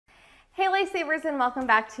lifesavers, and welcome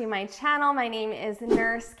back to my channel. My name is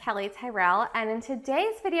Nurse Kelly Tyrrell, and in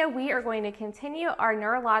today's video we are going to continue our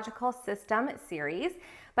neurological system series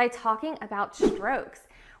by talking about strokes.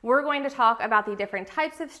 We're going to talk about the different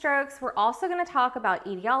types of strokes. We're also going to talk about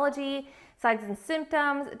etiology, signs and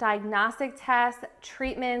symptoms, diagnostic tests,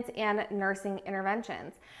 treatments, and nursing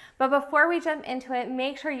interventions. But before we jump into it,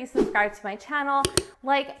 make sure you subscribe to my channel,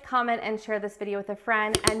 like, comment, and share this video with a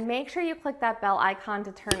friend, and make sure you click that bell icon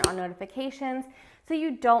to turn on notifications so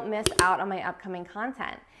you don't miss out on my upcoming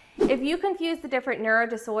content. If you confuse the different neuro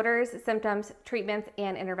disorders, symptoms, treatments,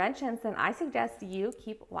 and interventions, then I suggest you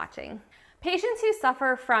keep watching. Patients who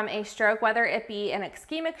suffer from a stroke, whether it be an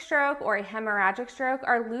ischemic stroke or a hemorrhagic stroke,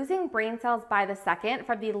 are losing brain cells by the second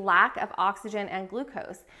from the lack of oxygen and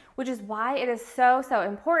glucose, which is why it is so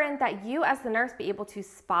important that you as the nurse be able to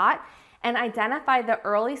spot and identify the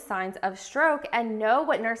early signs of stroke and know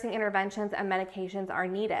what nursing interventions and medications are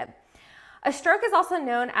needed. A stroke is also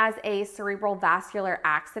known as a cerebral vascular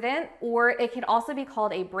accident, or it can also be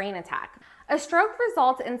called a brain attack. A stroke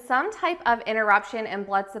results in some type of interruption in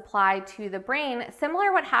blood supply to the brain, similar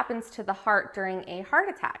to what happens to the heart during a heart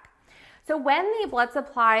attack. So when the blood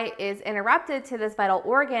supply is interrupted to this vital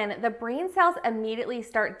organ, the brain cells immediately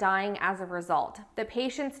start dying as a result. The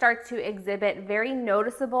patient starts to exhibit very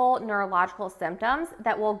noticeable neurological symptoms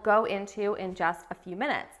that we'll go into in just a few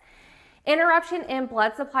minutes. Interruption in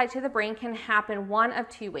blood supply to the brain can happen one of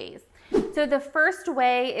two ways. So the first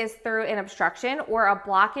way is through an obstruction or a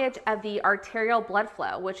blockage of the arterial blood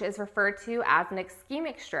flow, which is referred to as an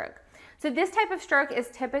ischemic stroke. So this type of stroke is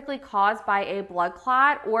typically caused by a blood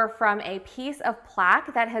clot or from a piece of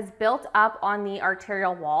plaque that has built up on the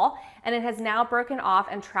arterial wall, and it has now broken off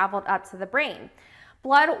and traveled up to the brain.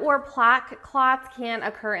 Blood or plaque clots can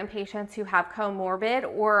occur in patients who have comorbid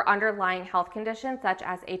or underlying health conditions such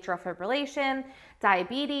as atrial fibrillation,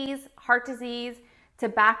 diabetes, heart disease,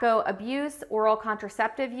 tobacco abuse, oral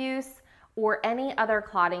contraceptive use, or any other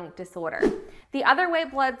clotting disorder. The other way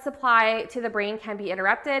blood supply to the brain can be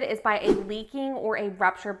interrupted is by a leaking or a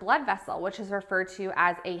ruptured blood vessel, which is referred to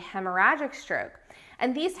as a hemorrhagic stroke.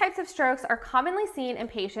 And these types of strokes are commonly seen in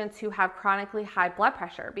patients who have chronically high blood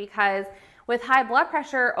pressure, because with high blood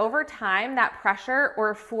pressure, over time, that pressure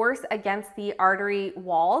or force against the artery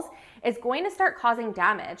walls is going to start causing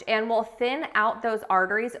damage and will thin out those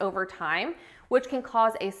arteries over time, which can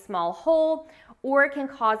cause a small hole, or it can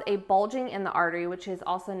cause a bulging in the artery, which is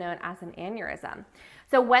also known as an aneurysm.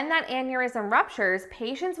 So when that aneurysm ruptures,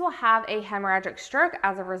 patients will have a hemorrhagic stroke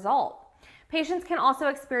as a result. Patients can also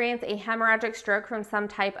experience a hemorrhagic stroke from some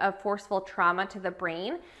type of forceful trauma to the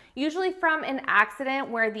brain, usually from an accident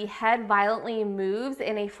where the head violently moves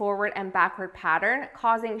in a forward and backward pattern,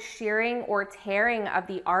 causing shearing or tearing of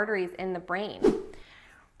the arteries in the brain.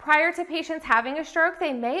 Prior to patients having a stroke,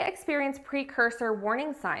 they may experience precursor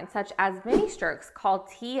warning signs such as mini strokes called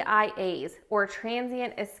TIAs, or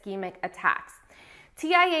transient ischemic attacks.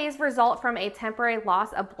 TIAs result from a temporary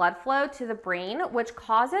loss of blood flow to the brain, which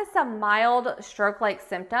causes some mild stroke-like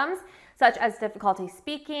symptoms such as difficulty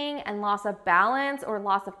speaking and loss of balance or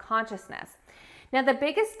loss of consciousness. Now, the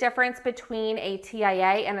biggest difference between a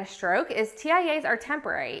TIA and a stroke is TIAs are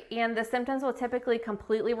temporary, and the symptoms will typically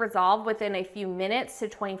completely resolve within a few minutes to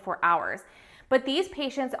 24 hours. But these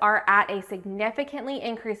patients are at a significantly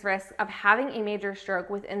increased risk of having a major stroke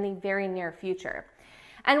within the very near future.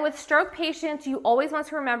 And with stroke patients, you always want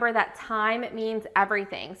to remember that time means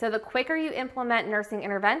everything. So the quicker you implement nursing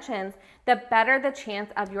interventions, the better the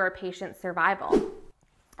chance of your patient's survival.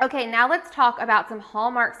 Okay, now let's talk about some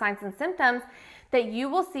hallmark signs and symptoms that you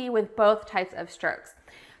will see with both types of strokes.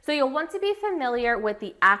 So you'll want to be familiar with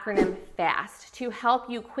the acronym FAST to help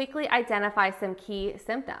you quickly identify some key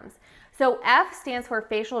symptoms. So F stands for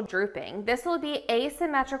facial drooping. This will be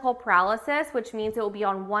asymmetrical paralysis, which means it will be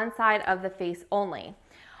on one side of the face only.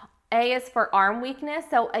 A is for arm weakness.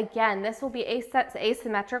 So again, this will be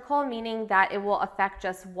asymmetrical, meaning that it will affect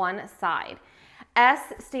just one side.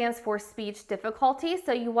 S stands for speech difficulty.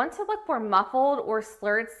 So you want to look for muffled or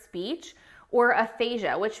slurred speech or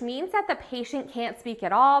aphasia, which means that the patient can't speak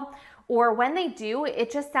at all, or when they do,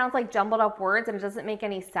 it just sounds like jumbled up words and it doesn't make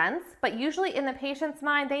any sense. But usually in the patient's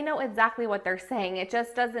mind, they know exactly what they're saying. It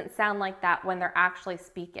just doesn't sound like that when they're actually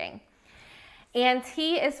speaking. And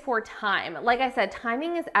T is for time. Like I said,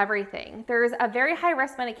 timing is everything. There's a very high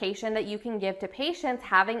risk medication that you can give to patients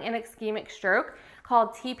having an ischemic stroke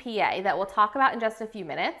called TPA that we'll talk about in just a few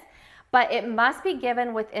minutes, but it must be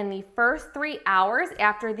given within the first 3 hours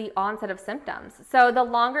after the onset of symptoms. So the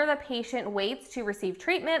longer the patient waits to receive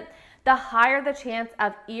treatment, the higher the chance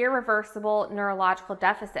of irreversible neurological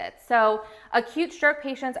deficits. So acute stroke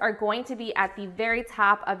patients are going to be at the very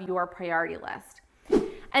top of your priority list.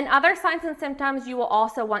 And other signs and symptoms you will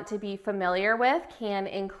also want to be familiar with can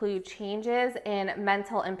include changes in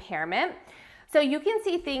mental impairment. So you can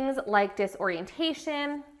see things like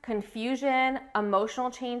disorientation, confusion, emotional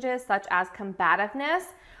changes such as combativeness,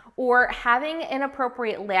 or having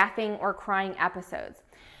inappropriate laughing or crying episodes.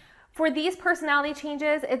 For these personality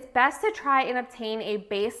changes, it's best to try and obtain a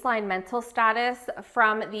baseline mental status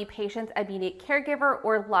from the patient's immediate caregiver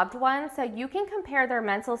or loved one so you can compare their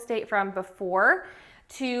mental state from before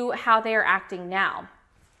to how they are acting now.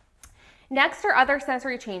 Next are other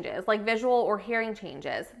sensory changes like visual or hearing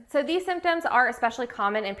changes. So these symptoms are especially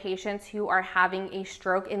common in patients who are having a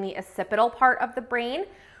stroke in the occipital part of the brain,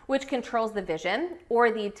 which controls the vision,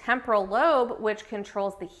 or the temporal lobe, which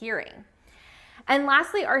controls the hearing. And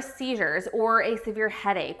lastly are seizures or a severe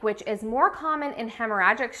headache, which is more common in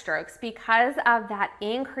hemorrhagic strokes because of that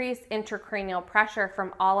increased intracranial pressure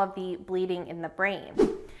from all of the bleeding in the brain.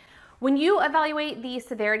 When you evaluate the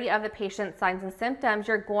severity of the patient's signs and symptoms,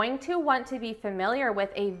 you're going to want to be familiar with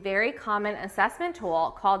a very common assessment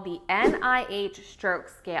tool called the NIH stroke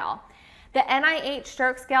scale. The NIH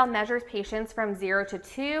stroke scale measures patients from 0 to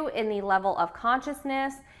 2 in the level of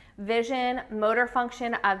consciousness, vision, motor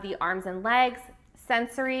function of the arms and legs,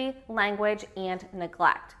 sensory, language, and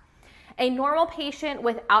neglect. A normal patient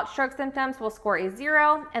without stroke symptoms will score a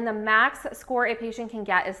 0, and the max score a patient can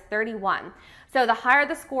get is 31. So the higher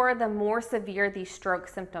the score, the more severe the stroke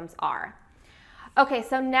symptoms are. Okay,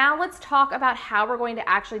 so now let's talk about how we're going to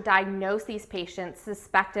actually diagnose these patients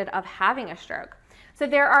suspected of having a stroke. So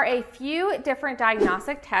there are a few different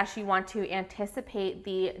diagnostic tests you want to anticipate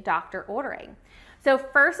the doctor ordering. So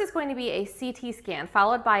first is going to be a CT scan,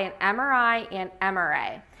 followed by an MRI and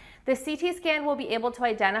MRA. The CT scan will be able to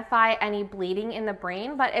identify any bleeding in the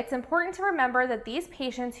brain, but it's important to remember that these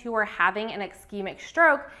patients who are having an ischemic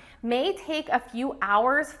stroke may take a few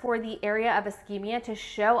hours for the area of ischemia to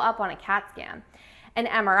show up on a CAT scan. An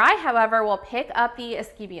MRI, however, will pick up the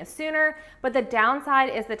ischemia sooner, but the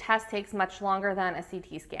downside is the test takes much longer than a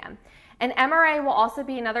CT scan. An MRA will also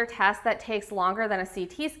be another test that takes longer than a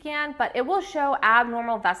CT scan, but it will show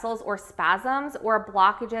abnormal vessels or spasms or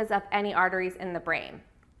blockages of any arteries in the brain.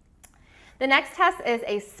 The next test is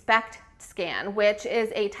a SPECT scan, which is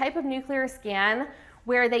a type of nuclear scan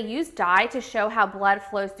where they use dye to show how blood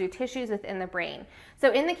flows through tissues within the brain.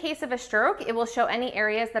 So in the case of a stroke, it will show any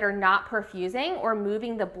areas that are not perfusing or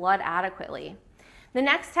moving the blood adequately. The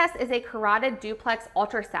next test is a carotid duplex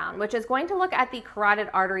ultrasound, which is going to look at the carotid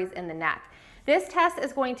arteries in the neck. This test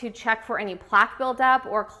is going to check for any plaque buildup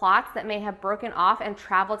or clots that may have broken off and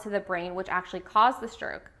traveled to the brain, which actually caused the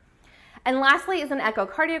stroke. And lastly is an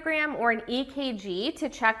echocardiogram or an EKG to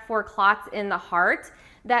check for clots in the heart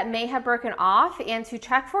that may have broken off and to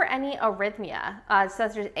check for any arrhythmia,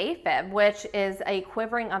 such as AFib, which is a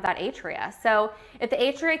quivering of that atria. So if the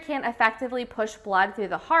atria can't effectively push blood through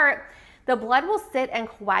the heart, the blood will sit and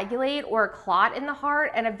coagulate or clot in the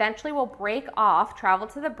heart and eventually will break off, travel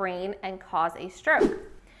to the brain, and cause a stroke.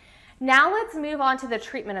 Now let's move on to the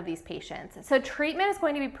treatment of these patients. So treatment is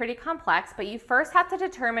going to be pretty complex, but you first have to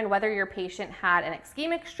determine whether your patient had an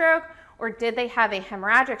ischemic stroke or did they have a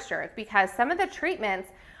hemorrhagic stroke, because some of the treatments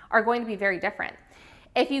are going to be very different.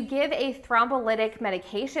 If you give a thrombolytic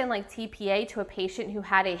medication like TPA to a patient who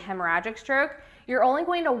had a hemorrhagic stroke, you're only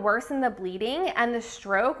going to worsen the bleeding and the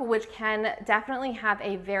stroke, which can definitely have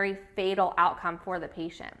a very fatal outcome for the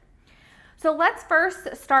patient. So let's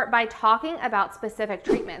first start by talking about specific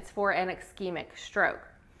treatments for an ischemic stroke.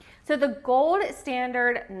 So the gold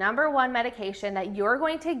standard #1 medication that you're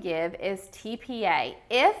going to give is TPA,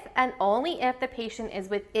 if and only if the patient is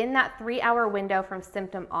within that 3-hour window from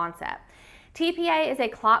symptom onset. TPA is a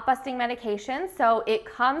clot-busting medication, so it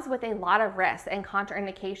comes with a lot of risks and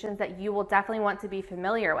contraindications that you will definitely want to be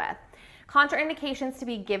familiar with. Contraindications to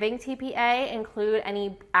be giving TPA include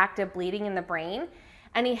any active bleeding in the brain,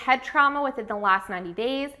 any head trauma within the last 90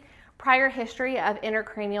 days, prior history of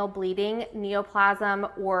intracranial bleeding, neoplasm,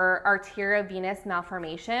 or arteriovenous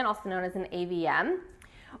malformation, also known as an AVM,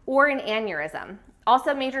 or an aneurysm.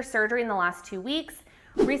 Also major surgery in the last 2 weeks,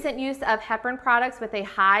 recent use of heparin products with a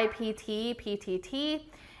high PT,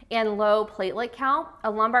 PTT, and low platelet count,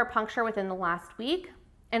 a lumbar puncture within the last week,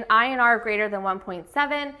 an INR greater than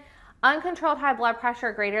 1.7, uncontrolled high blood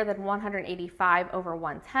pressure greater than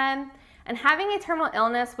 185/110, and having a terminal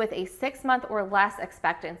illness with a 6-month or less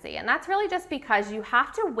expectancy. And that's really just because you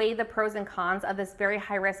have to weigh the pros and cons of this very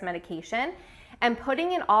high-risk medication and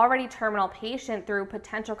putting an already terminal patient through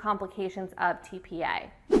potential complications of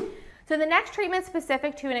TPA. So the next treatment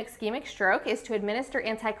specific to an ischemic stroke is to administer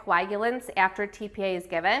anticoagulants after TPA is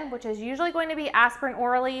given, which is usually going to be aspirin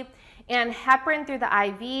orally and heparin through the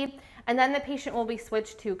IV, and then the patient will be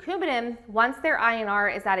switched to Coumadin once their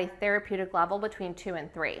INR is at a therapeutic level between 2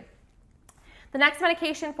 and 3. The next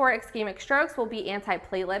medication for ischemic strokes will be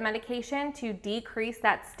antiplatelet medication to decrease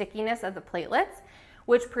that stickiness of the platelets,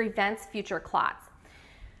 which prevents future clots.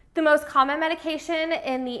 The most common medication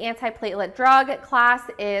in the antiplatelet drug class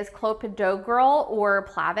is clopidogrel or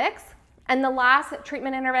Plavix. And the last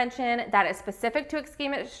treatment intervention that is specific to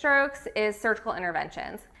ischemic strokes is surgical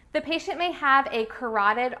interventions. The patient may have a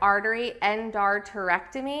carotid artery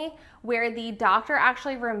endarterectomy, where the doctor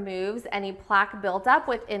actually removes any plaque buildup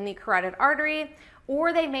within the carotid artery,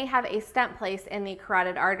 or they may have a stent placed in the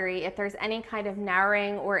carotid artery if there's any kind of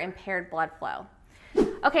narrowing or impaired blood flow.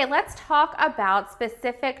 Okay, let's talk about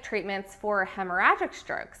specific treatments for hemorrhagic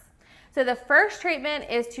strokes. So the first treatment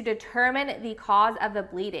is to determine the cause of the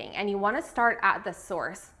bleeding, and you want to start at the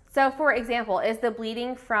source. So for example, is the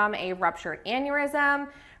bleeding from a ruptured aneurysm,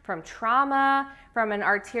 from trauma, from an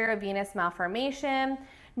arteriovenous malformation?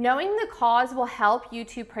 Knowing the cause will help you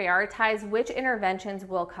to prioritize which interventions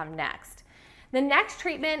will come next. The next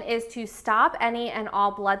treatment is to stop any and all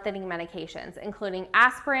blood thinning medications, including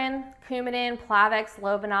aspirin, Coumadin, Plavix,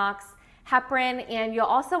 Lovenox, heparin, and you'll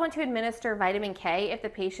also want to administer vitamin K if the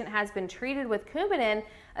patient has been treated with Coumadin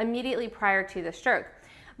immediately prior to the stroke.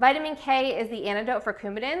 Vitamin K is the antidote for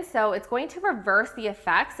Coumadin, so it's going to reverse the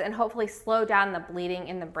effects and hopefully slow down the bleeding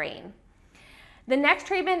in the brain. The next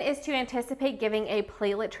treatment is to anticipate giving a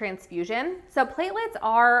platelet transfusion. So platelets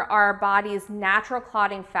are our body's natural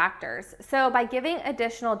clotting factors. So by giving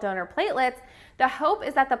additional donor platelets, the hope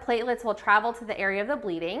is that the platelets will travel to the area of the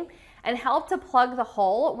bleeding and help to plug the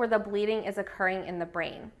hole where the bleeding is occurring in the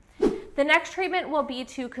brain. The next treatment will be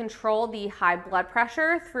to control the high blood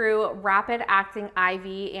pressure through rapid-acting IV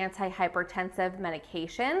antihypertensive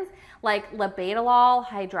medications like labetalol,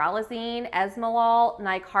 hydralazine, esmolol,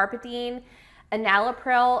 nicardipine,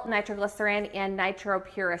 enalapril, nitroglycerin, and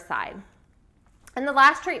nitropuricide. And the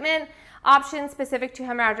last treatment options specific to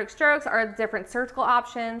hemorrhagic strokes are different surgical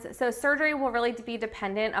options. So surgery will really be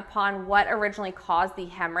dependent upon what originally caused the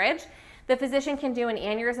hemorrhage. The physician can do an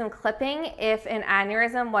aneurysm clipping if an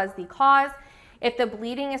aneurysm was the cause. If the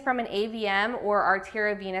bleeding is from an AVM or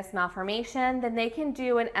arteriovenous malformation, then they can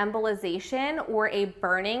do an embolization or a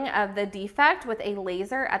burning of the defect with a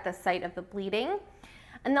laser at the site of the bleeding.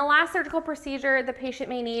 And the last surgical procedure the patient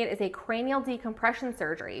may need is a cranial decompression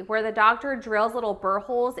surgery, where the doctor drills little burr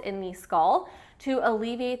holes in the skull to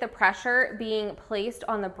alleviate the pressure being placed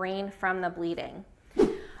on the brain from the bleeding.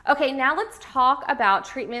 Okay, now let's talk about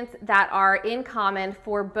treatments that are in common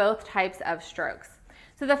for both types of strokes.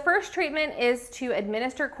 So the first treatment is to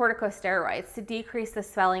administer corticosteroids to decrease the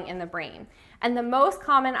swelling in the brain. And the most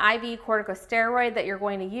common IV corticosteroid that you're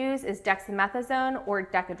going to use is dexamethasone or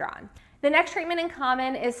Decadron. The next treatment in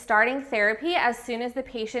common is starting therapy as soon as the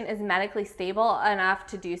patient is medically stable enough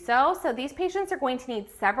to do so. So these patients are going to need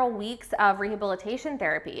several weeks of rehabilitation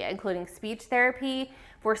therapy, including speech therapy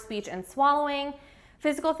for speech and swallowing,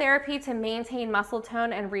 physical therapy to maintain muscle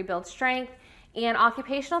tone and rebuild strength, and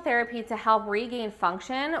occupational therapy to help regain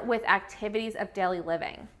function with activities of daily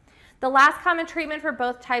living. The last common treatment for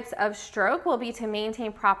both types of stroke will be to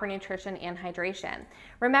maintain proper nutrition and hydration.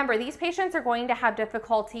 Remember, these patients are going to have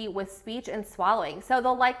difficulty with speech and swallowing, so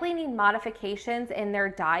they'll likely need modifications in their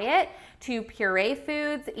diet to puree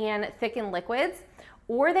foods and thicken liquids,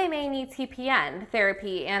 or they may need TPN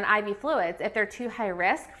therapy and IV fluids if they're too high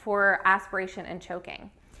risk for aspiration and choking.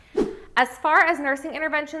 As far as nursing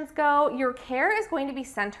interventions go, your care is going to be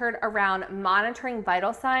centered around monitoring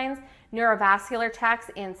vital signs, neurovascular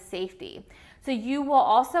checks, and safety. So you will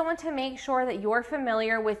also want to make sure that you're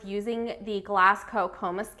familiar with using the Glasgow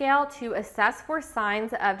Coma Scale to assess for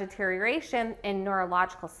signs of deterioration in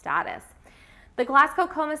neurological status. The Glasgow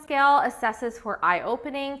Coma Scale assesses for eye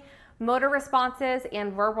opening, motor responses,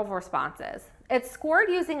 and verbal responses. It's scored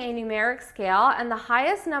using a numeric scale, and the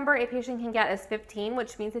highest number a patient can get is 15,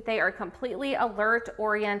 which means that they are completely alert,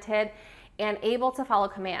 oriented, and able to follow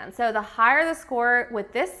commands. So the higher the score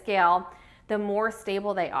with this scale, the more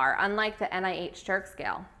stable they are, unlike the NIH stroke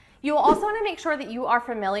scale. You will also want to make sure that you are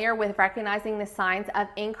familiar with recognizing the signs of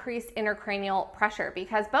increased intracranial pressure,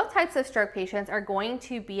 because both types of stroke patients are going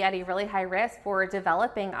to be at a really high risk for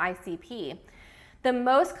developing ICP. The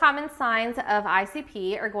most common signs of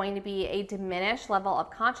ICP are going to be a diminished level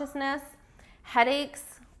of consciousness,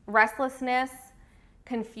 headaches, restlessness,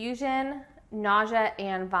 confusion, nausea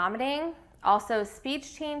and vomiting, also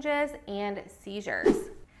speech changes and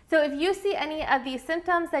seizures. So if you see any of these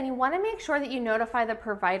symptoms, then you want to make sure that you notify the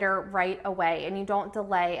provider right away and you don't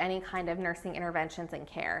delay any kind of nursing interventions and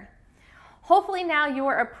care. Hopefully now you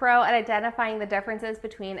are a pro at identifying the differences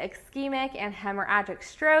between ischemic and hemorrhagic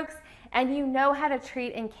strokes, and you know how to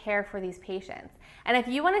treat and care for these patients. And if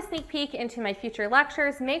you want a sneak peek into my future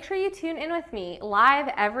lectures, make sure you tune in with me live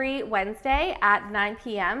every Wednesday at 9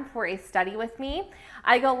 p.m. for a study with me.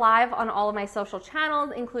 I go live on all of my social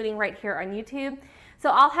channels, including right here on YouTube. So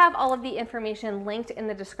I'll have all of the information linked in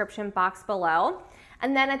the description box below.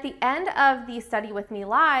 And then at the end of the study with me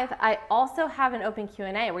live, I also have an open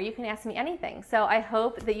Q&A where you can ask me anything. So I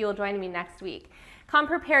hope that you'll join me next week. Come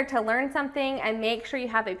prepared to learn something and make sure you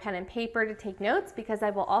have a pen and paper to take notes, because I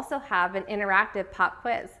will also have an interactive pop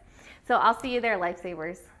quiz. So I'll see you there,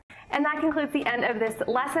 lifesavers. And that concludes the end of this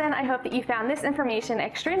lesson. I hope that you found this information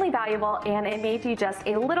extremely valuable and it made you just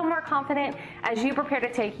a little more confident as you prepare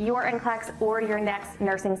to take your NCLEX or your next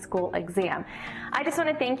nursing school exam. I just want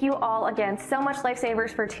to thank you all again so much,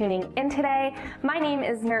 lifesavers, for tuning in today. My name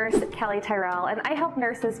is Nurse Kelly Tyrrell, and I help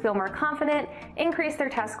nurses feel more confident, increase their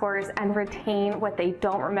test scores, and retain what they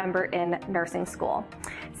don't remember in nursing school.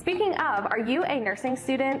 Speaking of, are you a nursing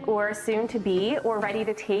student or soon to be or ready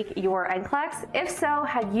to take your NCLEX? If so,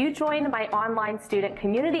 have you joined my online student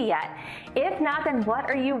community yet? If not, then what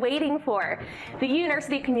are you waiting for? The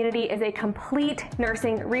UNursity community is a complete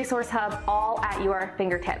nursing resource hub, all at your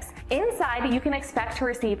fingertips. Inside, you can expect to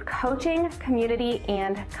receive coaching, community,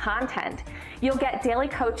 and content. You'll get daily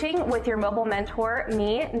coaching with your mobile mentor,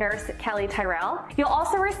 me, Nurse Kelly Tyrrell. You'll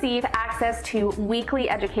also receive access to weekly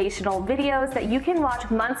educational videos that you can watch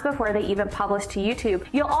months before they even publish to YouTube.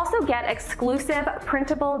 You'll also get exclusive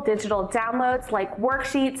printable digital downloads like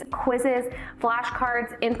worksheets, quizzes,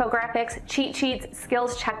 flashcards, infographics, cheat sheets,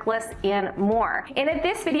 skills checklists, and more. And if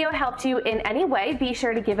this video helped you in any way, be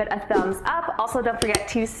sure to give it a thumbs up. Also, don't forget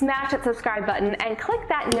to smash that subscribe button and click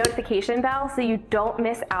that notification bell so you don't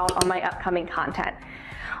miss out on my upcoming content.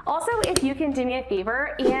 Also, if you can do me a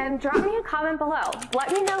favor and drop me a comment below,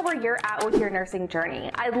 let me know where you're at with your nursing journey.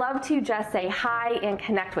 I'd love to just say hi and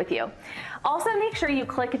connect with you. Also, make sure you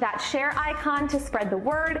click that share icon to spread the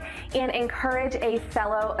word and encourage a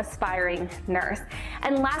fellow aspiring nurse.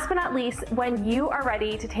 And last but not least, when you are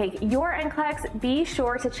ready to take your NCLEX, be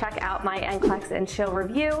sure to check out my NCLEX and Chill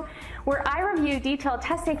review, where I review detailed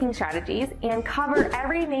test-taking strategies and cover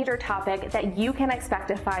every major topic that you can expect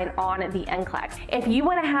to find on the NCLEX. If you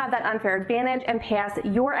want to have that unfair advantage and pass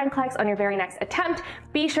your NCLEX on your very next attempt,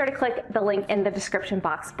 be sure to click the link in the description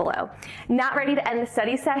box below. Not ready to end the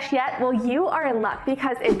study sesh yet? Well, you are in luck,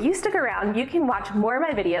 because if you stick around, you can watch more of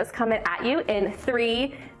my videos coming at you in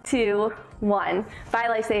 3, 2, 1. Bye,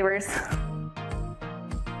 lifesavers.